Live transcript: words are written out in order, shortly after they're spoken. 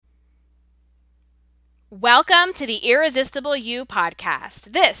Welcome to the Irresistible You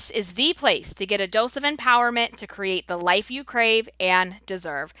podcast. This is the place to get a dose of empowerment to create the life you crave and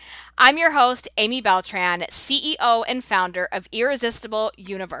deserve. I'm your host, Amy Beltran, CEO and founder of Irresistible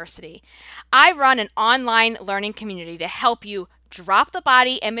University. I run an online learning community to help you drop the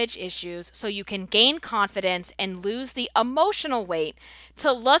body image issues so you can gain confidence and lose the emotional weight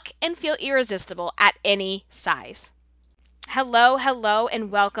to look and feel irresistible at any size. Hello,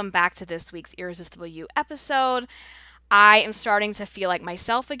 and welcome back to this week's Irresistible You episode. I am starting to feel like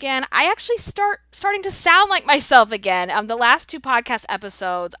myself again. I actually starting to sound like myself again. The last two podcast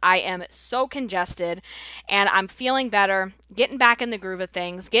episodes, I am so congested, and I'm feeling better, getting back in the groove of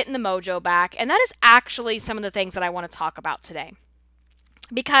things, getting the mojo back, and that is actually some of the things that I want to talk about today.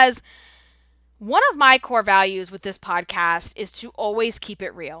 Because one of my core values with this podcast is to always keep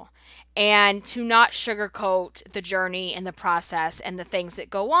it real and to not sugarcoat the journey and the process and the things that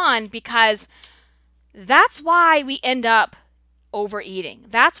go on, because that's why we end up overeating.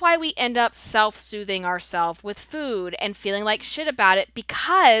 That's why we end up self-soothing ourselves with food and feeling like shit about it,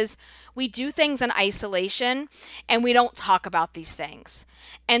 because we do things in isolation and we don't talk about these things.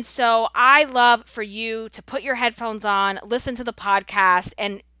 And so I love for you to put your headphones on, listen to the podcast,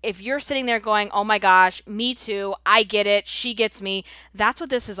 and if you're sitting there going, oh my gosh, me too, I get it, she gets me, that's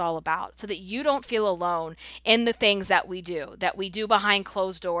what this is all about, so that you don't feel alone in the things that we do behind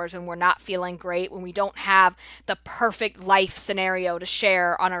closed doors when we're not feeling great, when we don't have the perfect life scenario to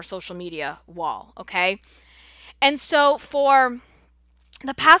share on our social media wall, okay? And so for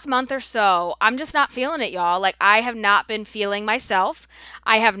the past month or so, I'm just not feeling it, y'all. Like, I have not been feeling myself.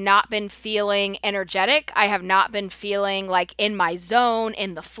 I have not been feeling energetic. I have not been feeling like in my zone,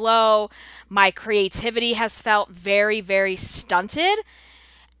 in the flow. My creativity has felt very, very stunted.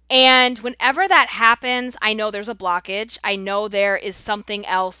 And whenever that happens, I know there's a blockage. I know there is something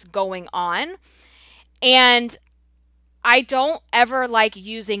else going on. And I don't ever like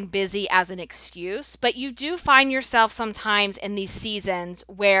using busy as an excuse, but you do find yourself sometimes in these seasons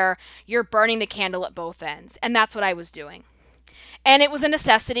where you're burning the candle at both ends. And that's what I was doing. And it was a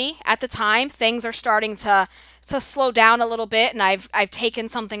necessity at the time. Things are starting to slow down a little bit, and I've taken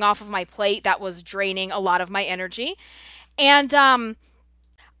something off of my plate that was draining a lot of my energy. And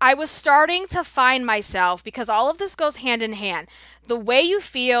I was starting to find myself, because all of this goes hand in hand. The way you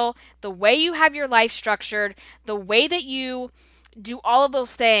feel, the way you have your life structured, the way that you do all of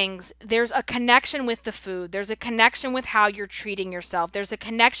those things, there's a connection with the food. There's a connection with how you're treating yourself. There's a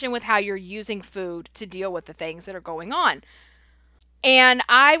connection with how you're using food to deal with the things that are going on. And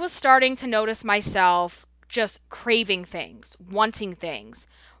I was starting to notice myself just craving things, wanting things.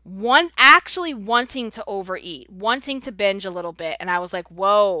 Actually wanting to overeat, wanting to binge a little bit. And I was like,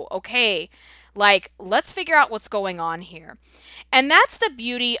 whoa, okay, like, let's figure out what's going on here. And that's the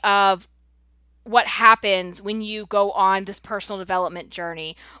beauty of what happens when you go on this personal development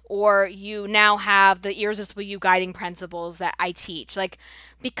journey, or you now have the Irresistible You guiding principles that I teach. Like,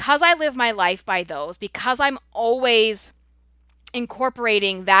 because I live my life by those, because I'm always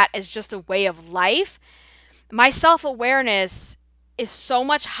incorporating that as just a way of life, my self-awareness is so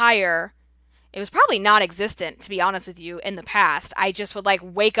much higher. It was probably non-existent, to be honest with you, in the past. I just would like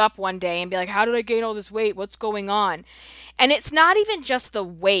wake up one day and be like, how did I gain all this weight? What's going on? And it's not even just the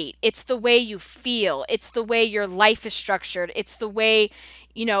weight. It's the way you feel. It's the way your life is structured. It's the way,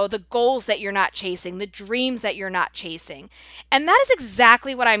 the goals that you're not chasing, the dreams that you're not chasing. And that is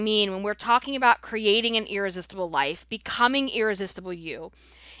exactly what I mean when we're talking about creating an irresistible life, becoming irresistible you.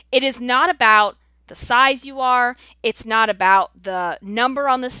 It is not about the size you are. It's not about the number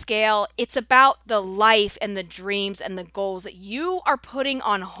on the scale. It's about the life and the dreams and the goals that you are putting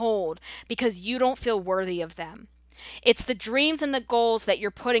on hold because you don't feel worthy of them. It's the dreams and the goals that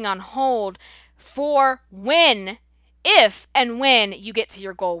you're putting on hold for if and when you get to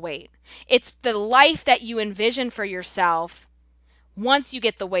your goal weight. It's the life that you envision for yourself once you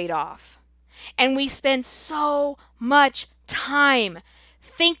get the weight off. And we spend so much time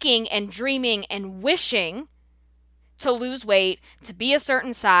thinking and dreaming and wishing to lose weight, to be a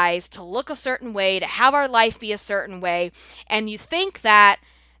certain size, to look a certain way, to have our life be a certain way. And you think that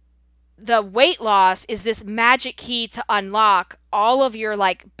the weight loss is this magic key to unlock all of your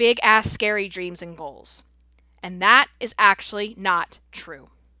like big ass scary dreams and goals. And that is actually not true.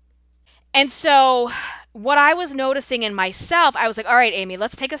 And so what I was noticing in myself, I was like, all right, Amy,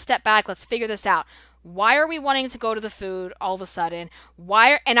 let's take a step back. Let's figure this out. Why are we wanting to go to the food all of a sudden?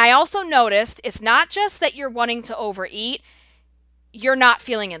 And I also noticed it's not just that you're wanting to overeat. you're not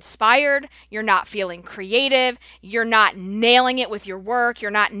feeling inspired, you're not feeling creative, you're not nailing it with your work,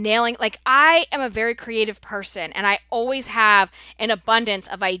 you're not nailing, like I am a very creative person and I always have an abundance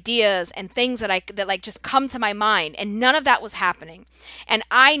of ideas and things that like just come to my mind, and none of that was happening. And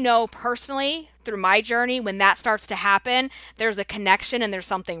I know personally through my journey, when that starts to happen, there's a connection and there's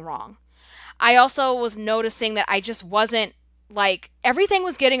something wrong. I also was noticing that I just wasn't, like, everything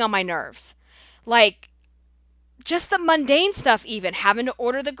was getting on my nerves. Like, just the mundane stuff, even having to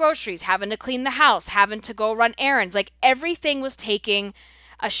order the groceries, having to clean the house, having to go run errands, like everything was taking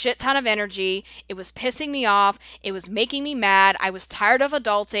a shit ton of energy. It was pissing me off. It was making me mad. I was tired of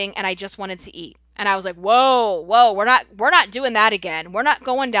adulting and I just wanted to eat. And I was like, whoa, we're not doing that again. We're not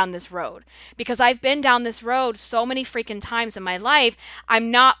going down this road, because I've been down this road so many freaking times in my life.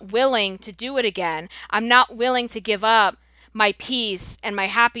 I'm not willing to do it again. I'm not willing to give up my peace and my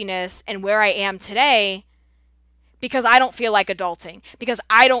happiness and where I am today, because I don't feel like adulting, because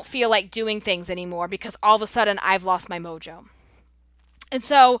I don't feel like doing things anymore, because all of a sudden I've lost my mojo. And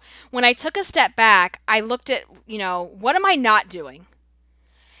so when I took a step back, I looked at, what am I not doing?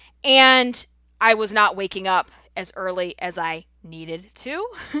 And I was not waking up as early as I needed to.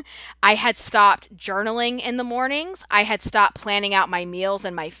 I had stopped journaling in the mornings. I had stopped planning out my meals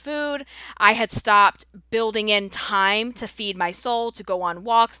and my food. I had stopped building in time to feed my soul, to go on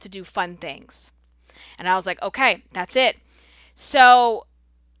walks, to do fun things. And I was like, okay, that's it. So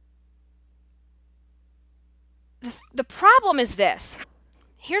the problem is this.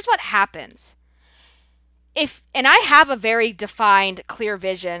 Here's what happens. And I have a very defined, clear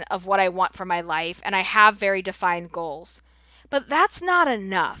vision of what I want for my life, and I have very defined goals. But that's not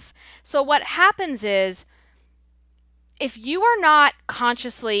enough. So what happens is, if you are not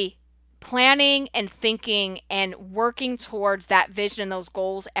consciously planning and thinking and working towards that vision and those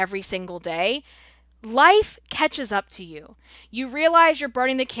goals every single day, life catches up to you. You realize you're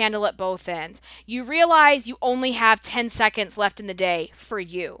burning the candle at both ends. You realize you only have 10 seconds left in the day for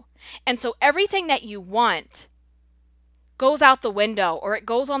you. And so everything that you want goes out the window, or it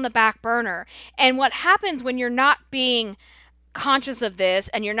goes on the back burner. And what happens when you're not being conscious of this,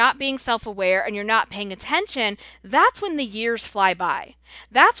 and you're not being self-aware, and you're not paying attention, that's when the years fly by.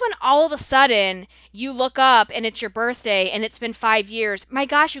 That's when all of a sudden you look up and it's your birthday and it's been 5 years. My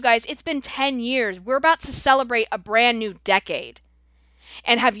gosh, you guys, it's been 10 years. We're about to celebrate a brand new decade.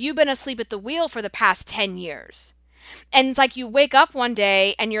 And have you been asleep at the wheel for the past 10 years? And it's like you wake up one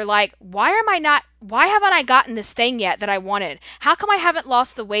day and you're like, why haven't I gotten this thing yet that I wanted? How come I haven't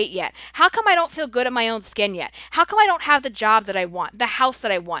lost the weight yet? How come I don't feel good in my own skin yet? How come I don't have the job that I want, the house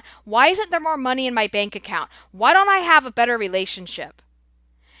that I want? Why isn't there more money in my bank account? Why don't I have a better relationship?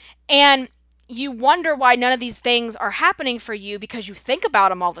 And you wonder why none of these things are happening for you, because you think about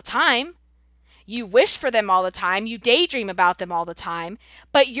them all the time. You wish for them all the time. You daydream about them all the time,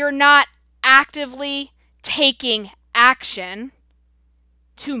 but you're not actively taking action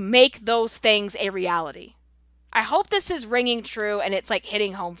to make those things a reality. I hope this is ringing true and it's like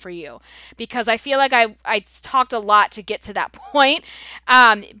hitting home for you, because I feel like I talked a lot to get to that point.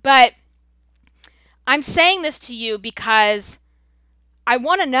 But I'm saying this to you because I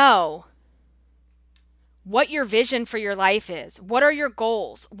want to know what your vision for your life is. What are your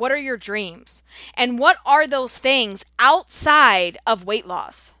goals? What are your dreams? And what are those things outside of weight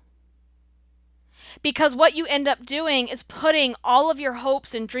loss? Because what you end up doing is putting all of your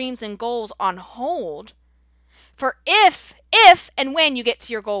hopes and dreams and goals on hold for if and when you get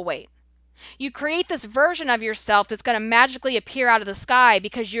to your goal weight. You create this version of yourself that's going to magically appear out of the sky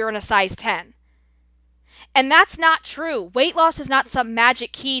because you're in a size 10. And that's not true. Weight loss is not some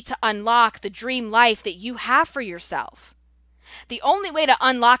magic key to unlock the dream life that you have for yourself. The only way to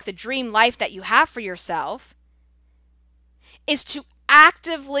unlock the dream life that you have for yourself is to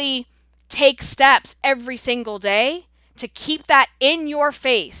actively take steps every single day to keep that in your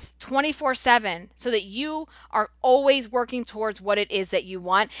face 24/7, so that you are always working towards what it is that you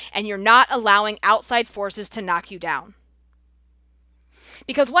want and you're not allowing outside forces to knock you down.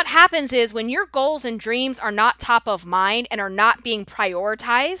 Because what happens is, when your goals and dreams are not top of mind and are not being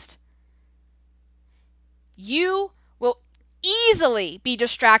prioritized, you will easily be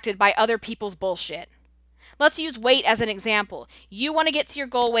distracted by other people's bullshit. Let's use weight as an example. You want to get to your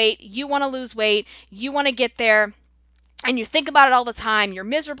goal weight. You want to lose weight. You want to get there. And you think about it all the time. You're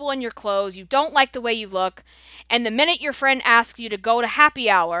miserable in your clothes. You don't like the way you look. And the minute your friend asks you to go to happy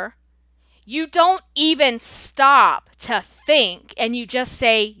hour, you don't even stop to think, and you just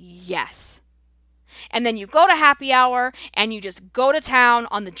say yes. And then you go to happy hour and you just go to town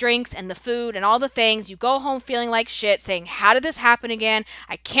on the drinks and the food and all the things. You go home feeling like shit, saying, how did this happen again?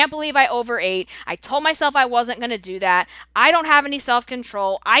 I can't believe I overate. I told myself I wasn't going to do that. I don't have any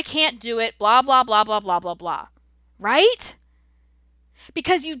self-control. I can't do it. Blah, blah, blah, blah, blah, blah, blah. Right?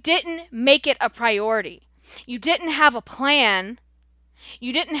 Because you didn't make it a priority. You didn't have a plan.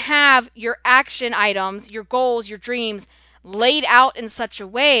 You didn't have your action items, your goals, your dreams laid out in such a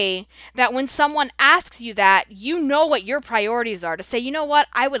way that when someone asks you that, you know what your priorities are to say, you know what,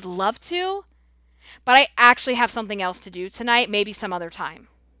 I would love to, but I actually have something else to do tonight, maybe some other time.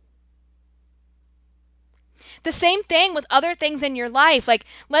 The same thing with other things in your life. Like,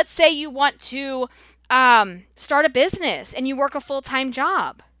 let's say you want to start a business and you work a full-time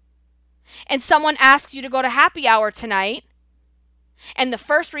job and someone asks you to go to happy hour tonight, and the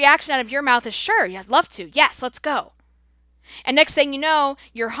first reaction out of your mouth is, sure, yeah, I'd love to. Yes, let's go. And next thing you know,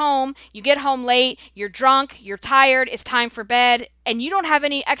 you're home, you get home late, you're drunk, you're tired, it's time for bed, and you don't have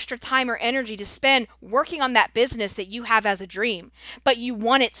any extra time or energy to spend working on that business that you have as a dream. But you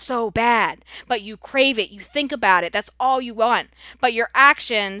want it so bad, but you crave it, you think about it, that's all you want. But your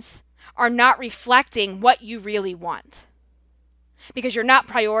actions are not reflecting what you really want because you're not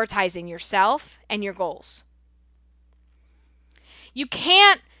prioritizing yourself and your goals. You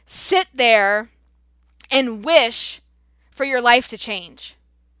can't sit there and wish for your life to change.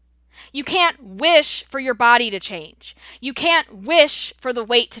 You can't wish for your body to change. You can't wish for the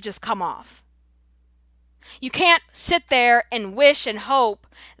weight to just come off. You can't sit there and wish and hope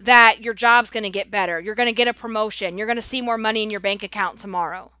that your job's going to get better. You're going to get a promotion. You're going to see more money in your bank account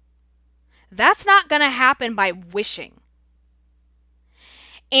tomorrow. That's not going to happen by wishing.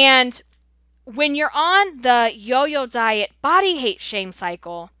 And when you're on the yo-yo diet body hate shame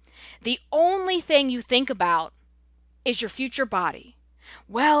cycle, the only thing you think about is your future body.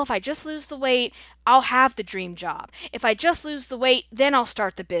 Well, if I just lose the weight, I'll have the dream job. If I just lose the weight, then I'll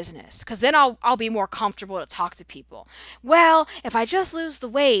start the business because then I'll be more comfortable to talk to people. Well, if I just lose the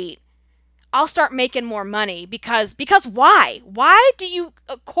weight, I'll start making more money because why? Why do you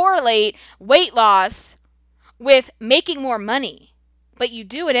correlate weight loss with making more money? But you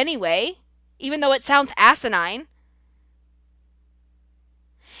do it anyway, even though it sounds asinine.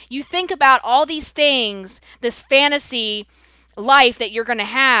 You think about all these things, this fantasy life that you're going to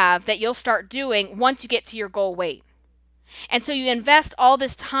have that you'll start doing once you get to your goal weight. And so you invest all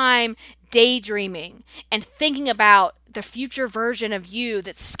this time daydreaming and thinking about the future version of you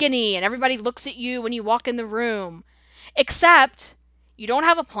that's skinny and everybody looks at you when you walk in the room. Except you don't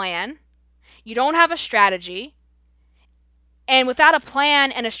have a plan, you don't have a strategy, and without a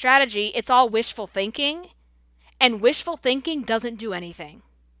plan and a strategy, it's all wishful thinking, and wishful thinking doesn't do anything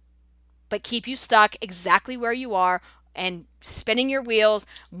but keep you stuck exactly where you are and spinning your wheels,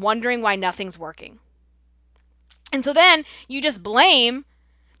 wondering why nothing's working. And so then you just blame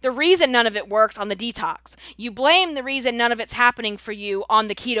the reason none of it works on the detox. You blame the reason none of it's happening for you on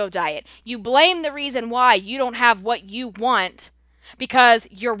the keto diet. You blame the reason why you don't have what you want because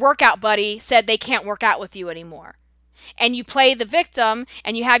your workout buddy said they can't work out with you anymore. And you play the victim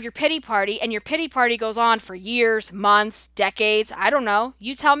and you have your pity party, and your pity party goes on for years, months, decades. I don't know.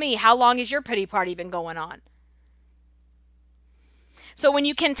 You tell me, how long has your pity party been going on? So when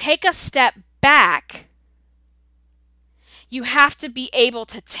you can take a step back, you have to be able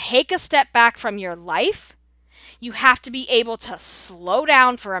to take a step back from your life. You have to be able to slow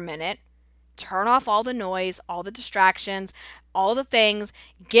down for a minute, turn off all the noise, all the distractions, all the things,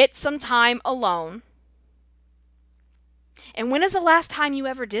 get some time alone. And when is the last time you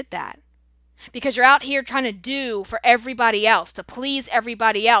ever did that? Because you're out here trying to do for everybody else, to please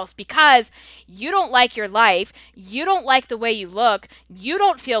everybody else, because you don't like your life, you don't like the way you look, you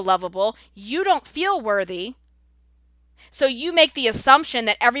don't feel lovable, you don't feel worthy. So you make the assumption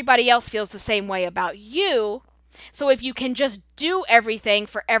that everybody else feels the same way about you. So if you can just do everything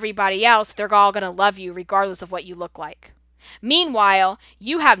for everybody else, they're all going to love you regardless of what you look like. Meanwhile,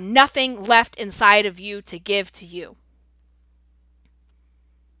 you have nothing left inside of you to give to you.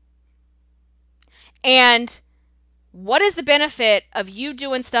 And what is the benefit of you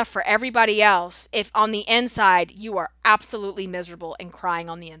doing stuff for everybody else if on the inside you are absolutely miserable and crying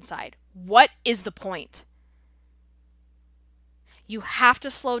on the inside? What is the point? You have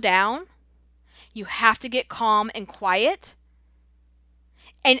to slow down. You have to get calm and quiet.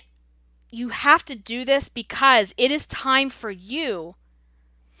 And you have to do this because it is time for you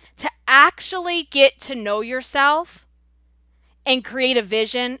to actually get to know yourself and create a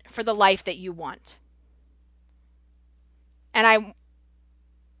vision for the life that you want. And I'm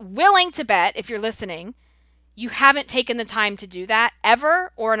willing to bet, if you're listening, you haven't taken the time to do that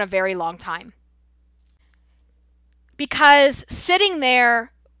ever or in a very long time. Because sitting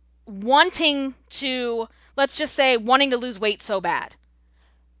there wanting to, let's just say, wanting to lose weight so bad,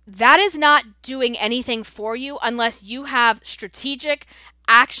 that is not doing anything for you unless you have strategic,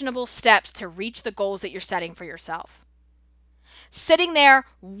 actionable steps to reach the goals that you're setting for yourself. Sitting there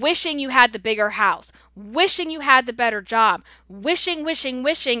wishing you had the bigger house, wishing you had the better job, wishing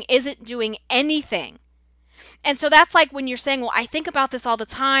isn't doing anything. And so that's like when you're saying, well, I think about this all the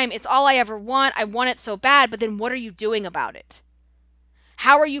time. It's all I ever want. I want it so bad. But then what are you doing about it?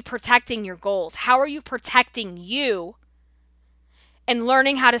 How are you protecting your goals? How are you protecting you and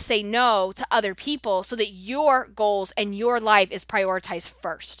learning how to say no to other people so that your goals and your life is prioritized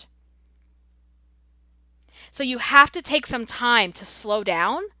first? So you have to take some time to slow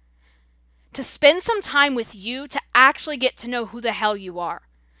down, to spend some time with you, to actually get to know who the hell you are.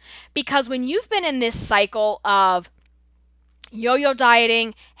 Because when you've been in this cycle of yo-yo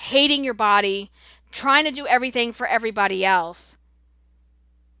dieting, hating your body, trying to do everything for everybody else,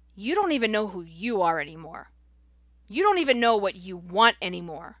 you don't even know who you are anymore. You don't even know what you want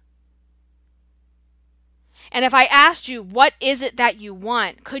anymore. And if I asked you, what is it that you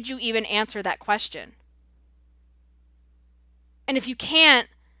want, could you even answer that question? And if you can't,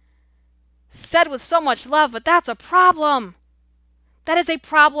 said with so much love, but that's a problem. That is a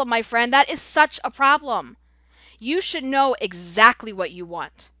problem, my friend. That is such a problem. You should know exactly what you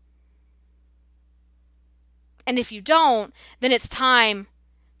want. And if you don't, then it's time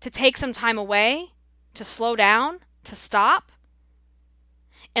to take some time away, to slow down, to stop.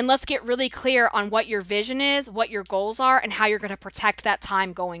 And let's get really clear on what your vision is, what your goals are, and how you're going to protect that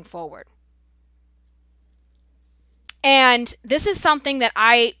time going forward. And this is something that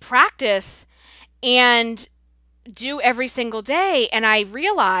I practice and do every single day. And I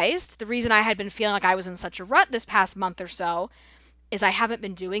realized the reason I had been feeling like I was in such a rut this past month or so is I haven't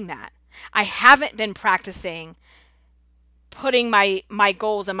been doing that. I haven't been practicing putting my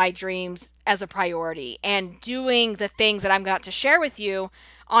goals and my dreams as a priority and doing the things that I'm about to share with you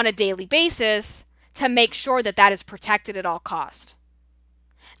on a daily basis to make sure that that is protected at all costs.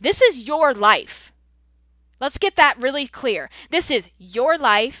 This is your life. Let's get that really clear. This is your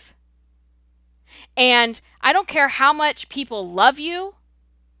life. And I don't care how much people love you.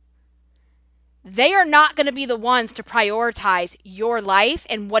 They are not going to be the ones to prioritize your life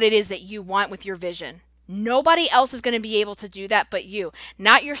and what it is that you want with your vision. Nobody else is going to be able to do that but you.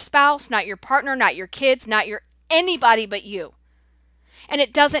 Not your spouse, not your partner, not your kids, not your anybody but you. And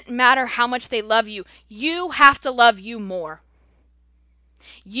it doesn't matter how much they love you. You have to love you more.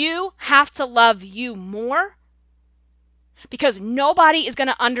 You have to love you more because nobody is going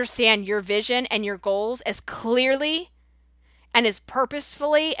to understand your vision and your goals as clearly and as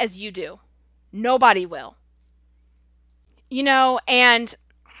purposefully as you do. Nobody will. You know, and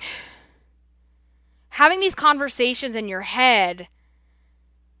having these conversations in your head,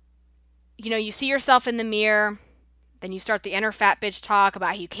 you know, you see yourself in the mirror, then you start the inner fat bitch talk about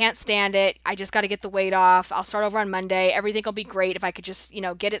how you can't stand it. I just got to get the weight off. I'll start over on Monday. Everything will be great if I could just,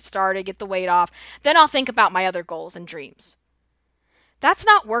 get it started, get the weight off. Then I'll think about my other goals and dreams. That's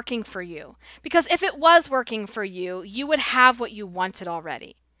not working for you. Because if it was working for you, you would have what you wanted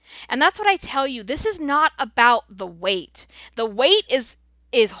already. And that's what I tell you. This is not about the weight. The weight is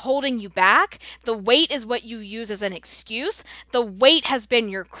holding you back. The weight is what you use as an excuse. The weight has been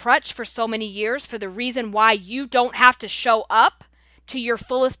your crutch for so many years for the reason why you don't have to show up to your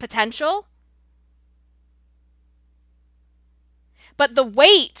fullest potential. But the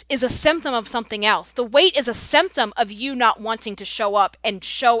weight is a symptom of something else. The weight is a symptom of you not wanting to show up and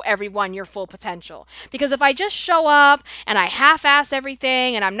show everyone your full potential. Because if I just show up and I half-ass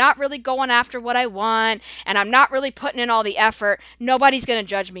everything and I'm not really going after what I want and I'm not really putting in all the effort, nobody's going to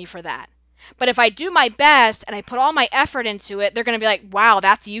judge me for that. But if I do my best and I put all my effort into it, they're going to be like, wow,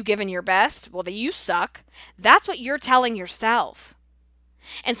 that's you giving your best? Well, then you suck. That's what you're telling yourself.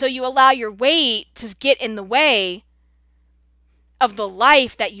 And so you allow your weight to get in the way of the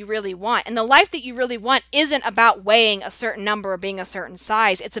life that you really want. And the life that you really want isn't about weighing a certain number or being a certain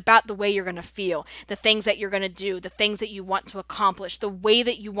size. It's about the way you're going to feel, the things that you're going to do, the things that you want to accomplish, the way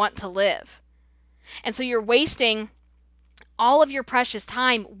that you want to live. And so you're wasting all of your precious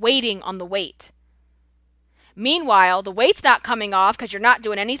time waiting on the weight. Meanwhile, the weight's not coming off because you're not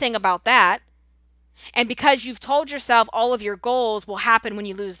doing anything about that. And because you've told yourself all of your goals will happen when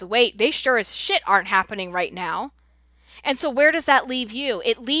you lose the weight, they sure as shit aren't happening right now. And so where does that leave you?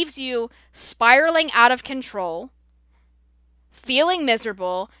 It leaves you spiraling out of control, feeling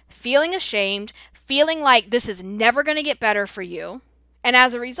miserable, feeling ashamed, feeling like this is never going to get better for you. And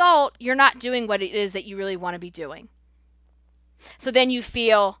as a result, you're not doing what it is that you really want to be doing. So then you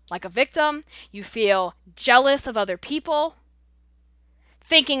feel like a victim. You feel jealous of other people,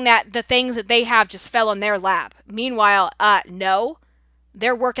 thinking that the things that they have just fell in their lap. Meanwhile, no,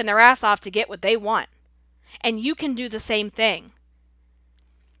 they're working their ass off to get what they want. And you can do the same thing.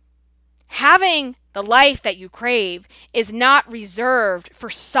 Having the life that you crave is not reserved for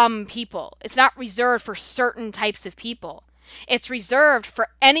some people. It's not reserved for certain types of people. It's reserved for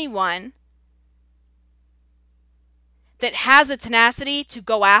anyone that has the tenacity to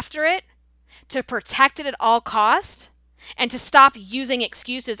go after it, to protect it at all costs, and to stop using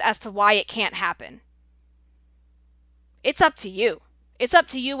excuses as to why it can't happen. It's up to you. It's up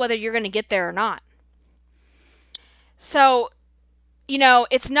to you whether you're going to get there or not. So,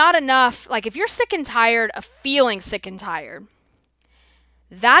 it's not enough. Like, if you're sick and tired of feeling sick and tired,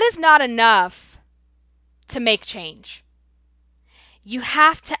 that is not enough to make change. You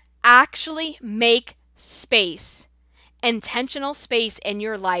have to actually make space, intentional space in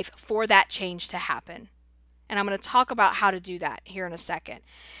your life for that change to happen. And I'm going to talk about how to do that here in a second.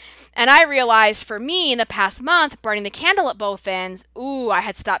 And I realized for me in the past month, burning the candle at both ends, I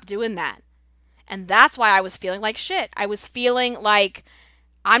had stopped doing that. And that's why I was feeling like shit. I was feeling like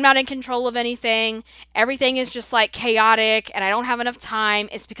I'm not in control of anything. Everything is just like chaotic and I don't have enough time.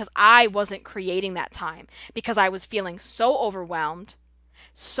 It's because I wasn't creating that time, because I was feeling so overwhelmed,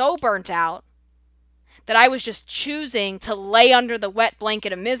 so burnt out, that I was just choosing to lay under the wet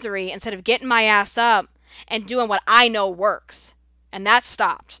blanket of misery instead of getting my ass up and doing what I know works. And that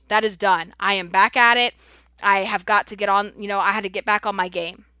stopped. That is done. I am back at it. I have got to get on, I had to get back on my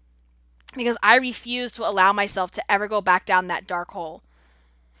game, because I refuse to allow myself to ever go back down that dark hole,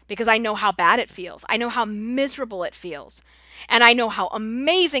 because I know how bad it feels. I know how miserable it feels. And I know how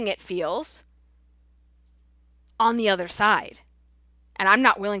amazing it feels on the other side. And I'm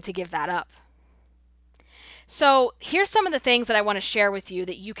not willing to give that up. So here's some of the things that I want to share with you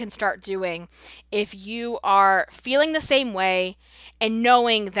that you can start doing if you are feeling the same way and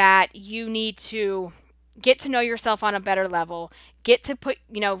knowing that you need to get to know yourself on a better level, get to put,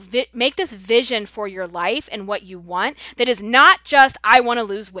 make this vision for your life and what you want that is not just, I want to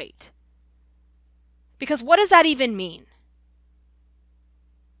lose weight. Because what does that even mean?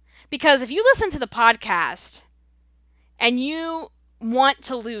 Because if you listen to the podcast and you want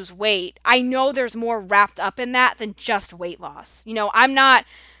to lose weight, I know there's more wrapped up in that than just weight loss. I'm not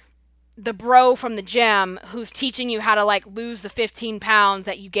the bro from the gym who's teaching you how to lose the 15 pounds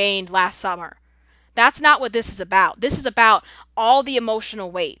that you gained last summer. That's not what this is about. This is about all the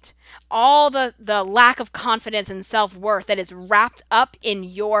emotional weight, all the lack of confidence and self-worth that is wrapped up in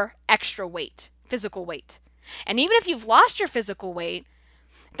your extra weight, physical weight. And even if you've lost your physical weight,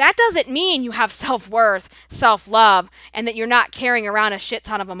 that doesn't mean you have self-worth, self-love, and that you're not carrying around a shit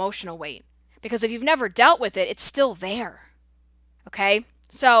ton of emotional weight. Because if you've never dealt with it, it's still there. Okay?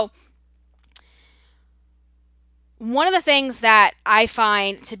 So, one of the things that I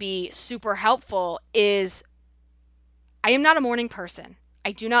find to be super helpful is I am not a morning person.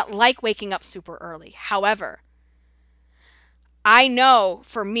 I do not like waking up super early. However, I know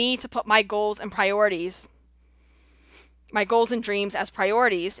for me to put my goals and priorities, my goals and dreams as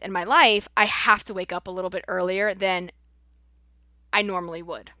priorities in my life, I have to wake up a little bit earlier than I normally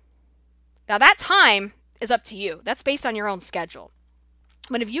would. Now that time is up to you. That's based on your own schedule.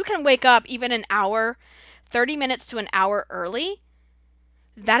 But if you can wake up even an hour, 30 minutes to an hour early,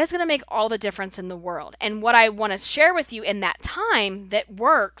 that is going to make all the difference in the world. And what I want to share with you in that time that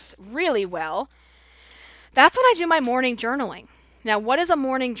works really well, that's when I do my morning journaling. Now, what is a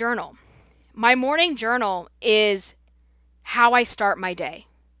morning journal? My morning journal is how I start my day.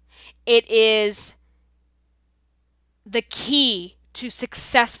 It is the key to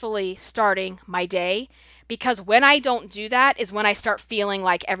successfully starting my day, because when I don't do that is when I start feeling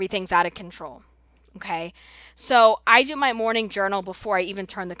like everything's out of control. Okay, so I do my morning journal before I even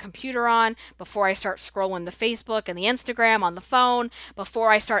turn the computer on, before I start scrolling the Facebook and the Instagram on the phone, before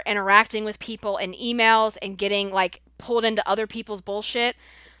I start interacting with people in emails and getting pulled into other people's bullshit.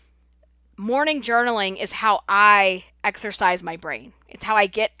 Morning journaling is how I exercise my brain. It's how I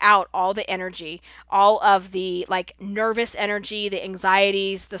get out all the energy, all of the nervous energy, the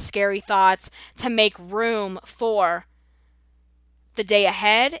anxieties, the scary thoughts, to make room for the day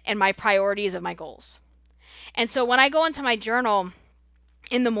ahead and my priorities of my goals. And so when I go into my journal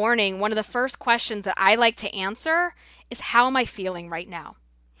in the morning, one of the first questions that I like to answer is, how am I feeling right now?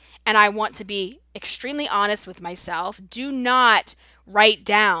 And I want to be extremely honest with myself. Do not write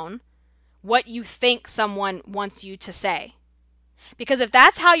down what you think someone wants you to say. Because if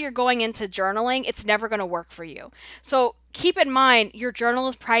that's how you're going into journaling, it's never going to work for you. So keep in mind, your journal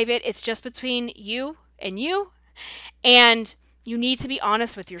is private. It's just between you. And you need to be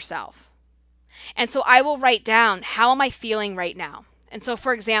honest with yourself. And so I will write down, how am I feeling right now? And so,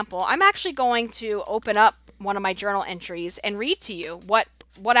 for example, I'm actually going to open up one of my journal entries and read to you what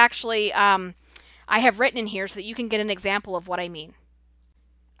actually I have written in here so that you can get an example of what I mean.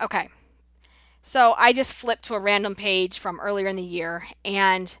 Okay, so I just flipped to a random page from earlier in the year,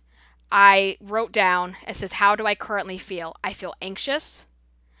 and I wrote down, it says, how do I currently feel? I feel anxious.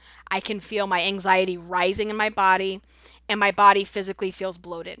 I can feel my anxiety rising in my body, and my body physically feels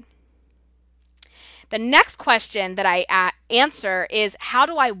bloated. The next question that I answer is, how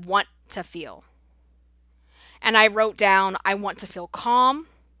do I want to feel? And I wrote down, I want to feel calm,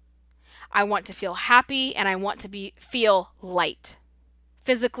 I want to feel happy, and I want to feel light.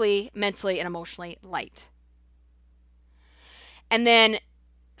 Physically, mentally, and emotionally light. And then,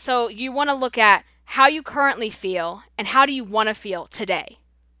 so you want to look at how you currently feel and how do you want to feel today.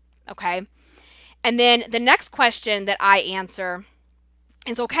 Okay? And then the next question that I answer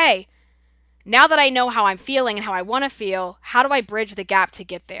is, okay, now that I know how I'm feeling and how I want to feel, how do I bridge the gap to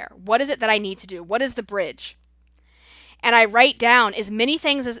get there? What is it that I need to do? What is the bridge? And I write down as many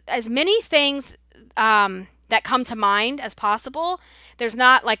things that come to mind as possible. There's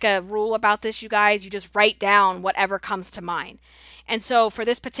not like a rule about this, you guys. You just write down whatever comes to mind. And so for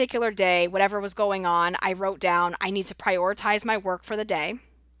this particular day, whatever was going on, I wrote down, I need to prioritize my work for the day.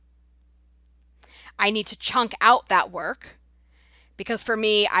 I need to chunk out that work, because for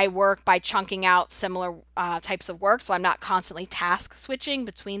me, I work by chunking out similar types of work, so I'm not constantly task switching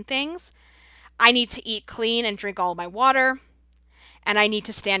between things. I need to eat clean and drink all my water, and I need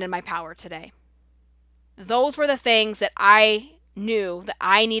to stand in my power today. Those were the things that I knew that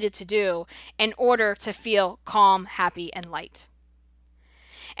I needed to do in order to feel calm, happy, and light.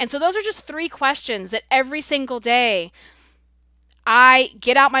 And so those are just 3 questions that every single day I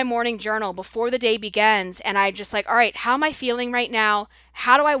get out my morning journal before the day begins, and I just like, all right, how am I feeling right now?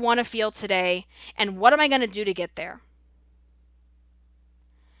 How do I want to feel today? And what am I going to do to get there?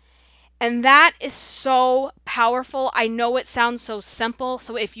 And that is so powerful. I know it sounds so simple.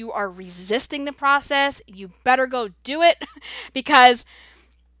 So if you are resisting the process, you better go do it, because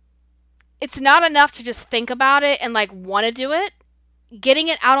it's not enough to just think about it and like want to do it. Getting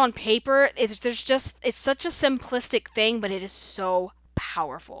it out on paper, it's such a simplistic thing, but it is so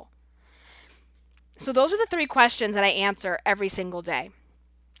powerful. So those are the 3 questions that I answer every single day.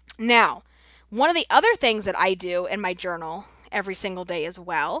 Now, one of the other things that I do in my journal every single day as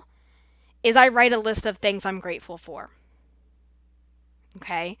well is I write a list of things I'm grateful for.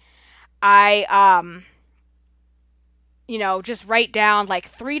 Okay? I just write down like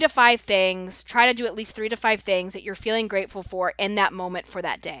 3 to 5 things, try to do at least 3 to 5 things that you're feeling grateful for in that moment for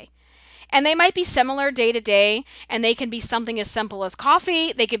that day. And they might be similar day to day, and they can be something as simple as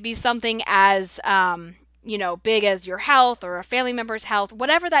coffee. They could be something as, big as your health or a family member's health,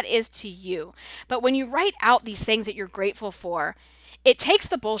 whatever that is to you. But when you write out these things that you're grateful for, it takes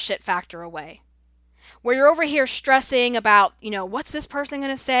the bullshit factor away. Where you're over here stressing about, what's this person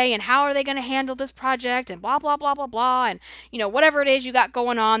going to say and how are they going to handle this project and blah, blah, blah, blah, blah. And, whatever it is you got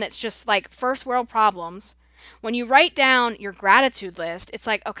going on that's just like first world problems. When you write down your gratitude list, it's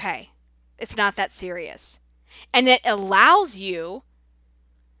like, okay, it's not that serious. And it allows you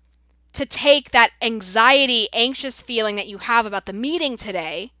to take that anxious feeling that you have about the meeting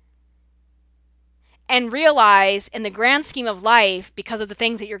today and realize in the grand scheme of life, because of the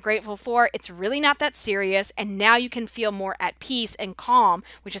things that you're grateful for, it's really not that serious. And now you can feel more at peace and calm,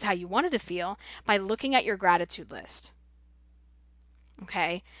 which is how you wanted to feel, by looking at your gratitude list.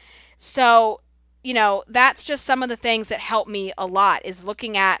 Okay. So, that's just some of the things that help me a lot, is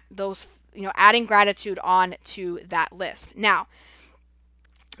looking at those, adding gratitude on to that list. Now,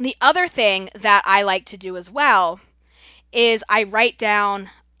 the other thing that I like to do as well is I write down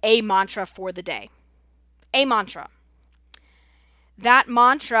a mantra for the day. A mantra. That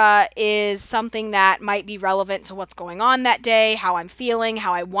mantra is something that might be relevant to what's going on that day, how I'm feeling,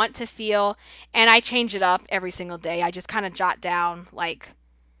 how I want to feel, and I change it up every single day. I just kind of jot down like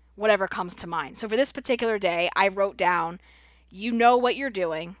whatever comes to mind. So for this particular day, I wrote down, you know what you're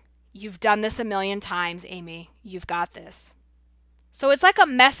doing. You've done this a million times, Amy. You've got this. So it's like a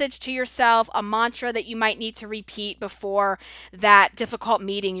message to yourself, a mantra that you might need to repeat before that difficult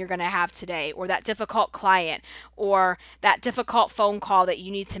meeting you're going to have today, or that difficult client, or that difficult phone call that you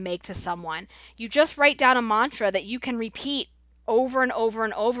need to make to someone. You just write down a mantra that you can repeat over and over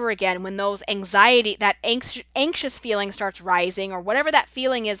and over again when those anxious feeling starts rising, or whatever that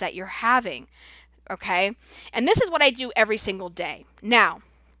feeling is that you're having. Okay? And this is what I do every single day. Now,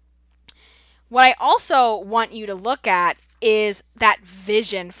 what I also want you to look at is that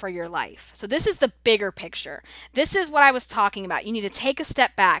vision for your life. So this is the bigger picture. This is what I was talking about. You need to take a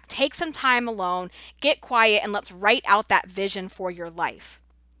step back, take some time alone, get quiet, and let's write out that vision for your life.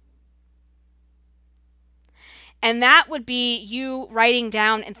 And that would be you writing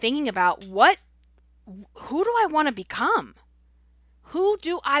down and thinking about who do I want to become? Who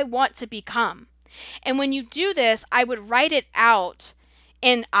do I want to become? And when you do this, I would write it out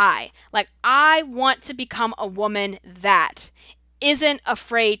in like I want to become a woman that isn't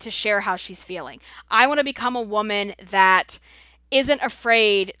afraid to share how she's feeling. I want to become a woman that isn't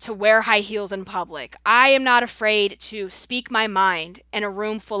afraid to wear high heels in public. I am not afraid to speak my mind in a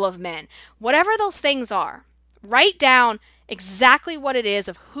room full of men. Whatever those things are, write down exactly what it is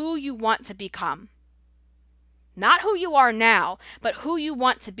of who you want to become. Not who you are now, but who you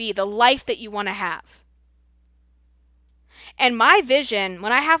want to be, the life that you want to have. And my vision,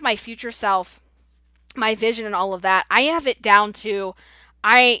 when I have my future self, my vision and all of that, I have it down to,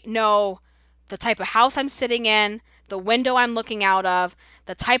 I know the type of house I'm sitting in, the window I'm looking out of,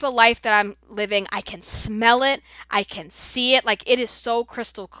 the type of life that I'm living. I can smell it. I can see it. Like, it is so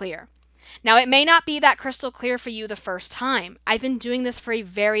crystal clear. Now, it may not be that crystal clear for you the first time. I've been doing this for a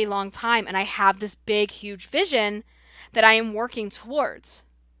very long time, and I have this big, huge vision that I am working towards.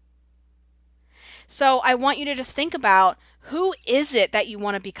 So I want you to just think about, who is it that you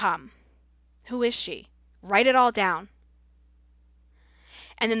want to become? Who is she? Write it all down.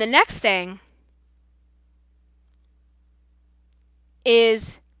 And then the next thing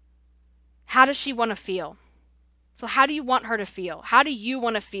is, how does she want to feel? So how do you want her to feel? How do you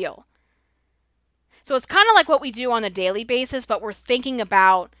want to feel? So it's kind of like what we do on a daily basis, but we're thinking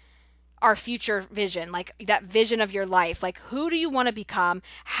about our future vision, like that vision of your life. Like, who do you want to become?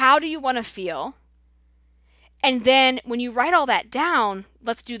 How do you want to feel? And then when you write all that down,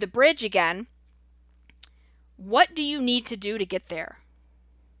 let's do the bridge again. What do you need to do to get there?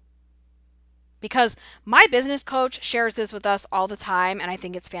 Because my business coach shares this with us all the time, and I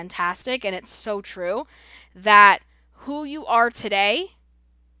think it's fantastic, and it's so true, that who you are today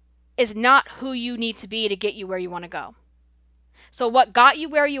is not who you need to be to get you where you want to go. So what got you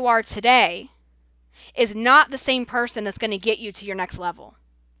where you are today is not the same person that's going to get you to your next level.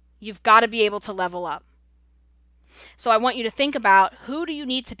 You've got to be able to level up. So I want you to think about, who do you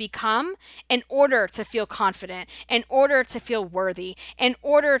need to become in order to feel confident, in order to feel worthy, in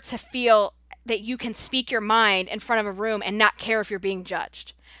order to feel that you can speak your mind in front of a room and not care if you're being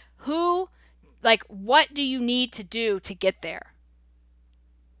judged? What do you need to do to get there?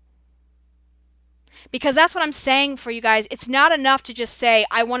 Because that's what I'm saying for you guys. It's not enough to just say,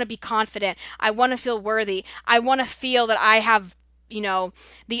 I want to be confident. I want to feel worthy. I want to feel that I have,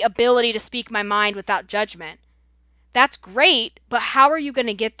 the ability to speak my mind without judgment. That's great, but how are you going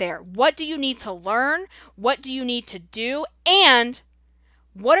to get there? What do you need to learn? What do you need to do? And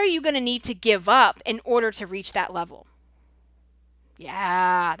what are you going to need to give up in order to reach that level?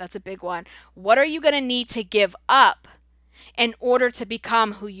 Yeah, that's a big one. What are you going to need to give up in order to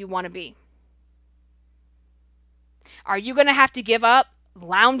become who you want to be? Are you going to have to give up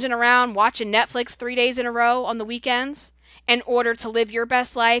lounging around watching Netflix 3 days in a row on the weekends in order to live your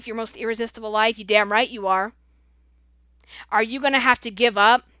best life, your most irresistible life? You damn right you are. Are you going to have to give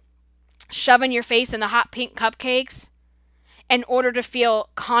up shoving your face in the hot pink cupcakes in order to feel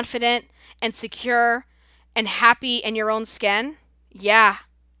confident and secure and happy in your own skin? Yeah,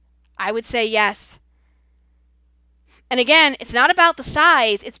 I would say yes. And again, it's not about the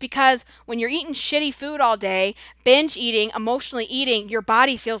size. It's because when you're eating shitty food all day, binge eating, emotionally eating, your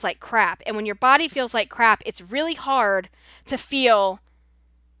body feels like crap. And when your body feels like crap, it's really hard to feel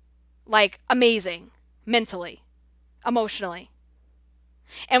like amazing mentally, emotionally.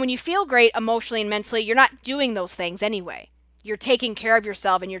 And when you feel great emotionally and mentally, you're not doing those things anyway. You're taking care of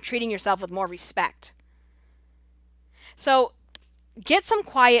yourself and you're treating yourself with more respect. So get some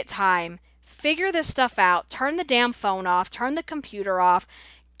quiet time. Figure this stuff out. Turn the damn phone off. Turn the computer off.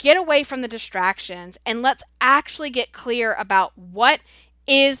 Get away from the distractions. And let's actually get clear about, what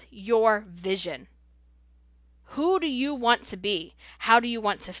is your vision? Who do you want to be? How do you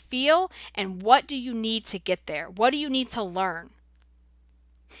want to feel? And what do you need to get there? What do you need to learn?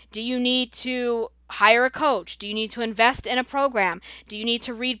 Do you need to hire a coach? Do you need to invest in a program? Do you need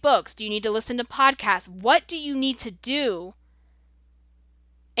to read books? Do you need to listen to podcasts? What do you need to do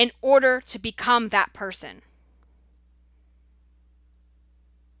in order to become that person?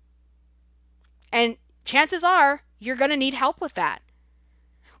 And chances are you're going to need help with that.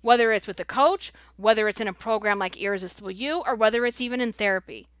 Whether it's with a coach, whether it's in a program like Irresistible You, or whether it's even in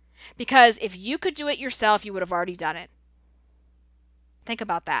therapy. Because if you could do it yourself, you would have already done it. Think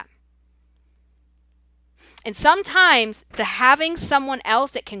about that. And sometimes the having someone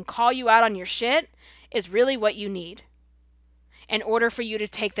else that can call you out on your shit is really what you need in order for you to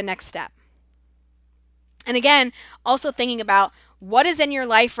take the next step. And again, also thinking about what is in your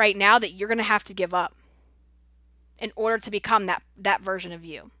life right now that you're going to have to give up in order to become that version of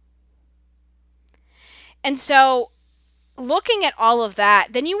you. And so looking at all of that,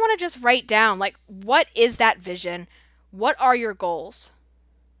 then you want to just write down, like, what is that vision? What are your goals?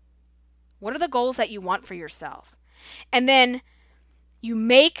 What are the goals that you want for yourself? And then you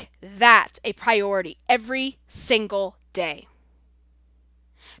make that a priority every single day.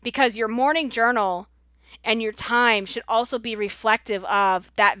 Because your morning journal and your time should also be reflective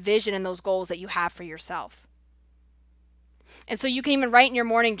of that vision and those goals that you have for yourself. And so you can even write in your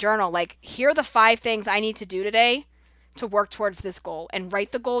morning journal, like, here are the 5 things I need to do today to work towards this goal, and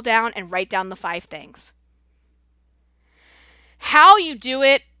write the goal down and write down the 5 things. How you do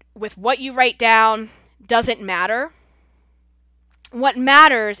it with what you write down doesn't matter. What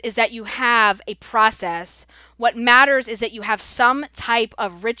matters is that you have a process. What matters is that you have some type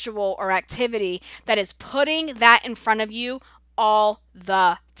of ritual or activity that is putting that in front of you all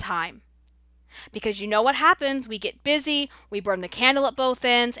the time. Because you know what happens? We get busy, we burn the candle at both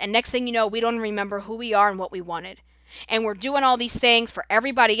ends, and next thing you know, we don't remember who we are and what we wanted. And we're doing all these things for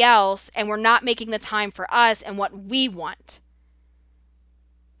everybody else, and we're not making the time for us and what we want.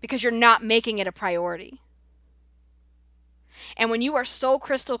 Because you're not making it a priority. And when you are so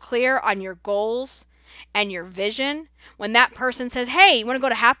crystal clear on your goals and your vision, when that person says, hey, you want to go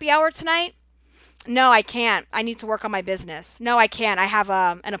to happy hour tonight? No, I can't. I need to work on my business. No, I can't. I have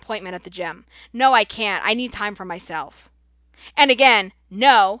an appointment at the gym. No, I can't. I need time for myself. And again,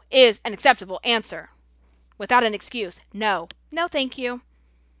 no is an acceptable answer. Without an excuse. No. No, thank you.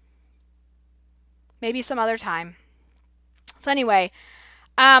 Maybe some other time. So anyway,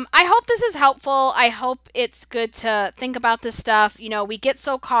 I hope this is helpful. I hope it's good to think about this stuff. You know, we get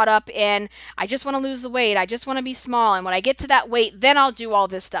so caught up in, I just want to lose the weight. I just want to be small. And when I get to that weight, then I'll do all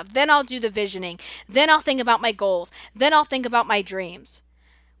this stuff. Then I'll do the visioning. Then I'll think about my goals. Then I'll think about my dreams.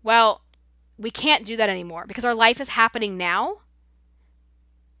 Well, we can't do that anymore because our life is happening now.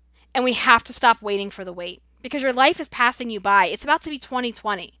 And we have to stop waiting for the wait because your life is passing you by. It's about to be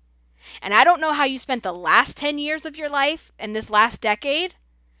 2020. And I don't know how you spent the last 10 years of your life and this last decade,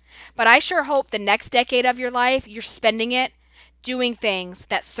 but I sure hope the next decade of your life, you're spending it doing things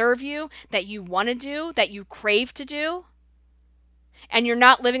that serve you, that you want to do, that you crave to do. And you're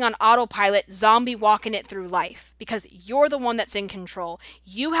not living on autopilot, zombie walking it through life because you're the one that's in control.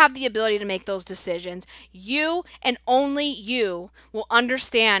 You have the ability to make those decisions. You and only you will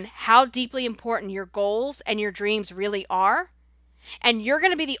understand how deeply important your goals and your dreams really are. And you're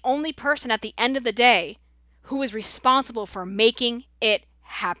going to be the only person at the end of the day who is responsible for making it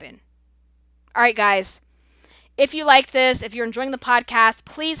happen. All right, guys. If you liked this, if you're enjoying the podcast,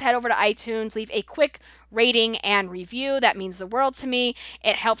 please head over to iTunes, leave a quick rating and review. That means the world to me.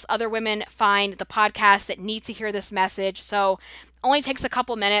 It helps other women find the podcast that need to hear this message. So only takes a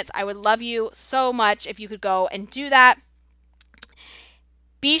couple minutes. I would love you so much if you could go and do that.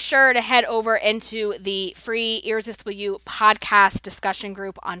 Be sure to head over into the free Irresistible You podcast discussion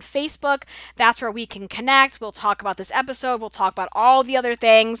group on Facebook. That's where we can connect. We'll talk about this episode. We'll talk about all the other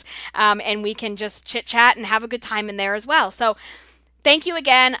things, and we can just chit chat and have a good time in there as well. So thank you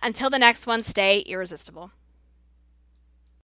again. Until the next one, stay irresistible.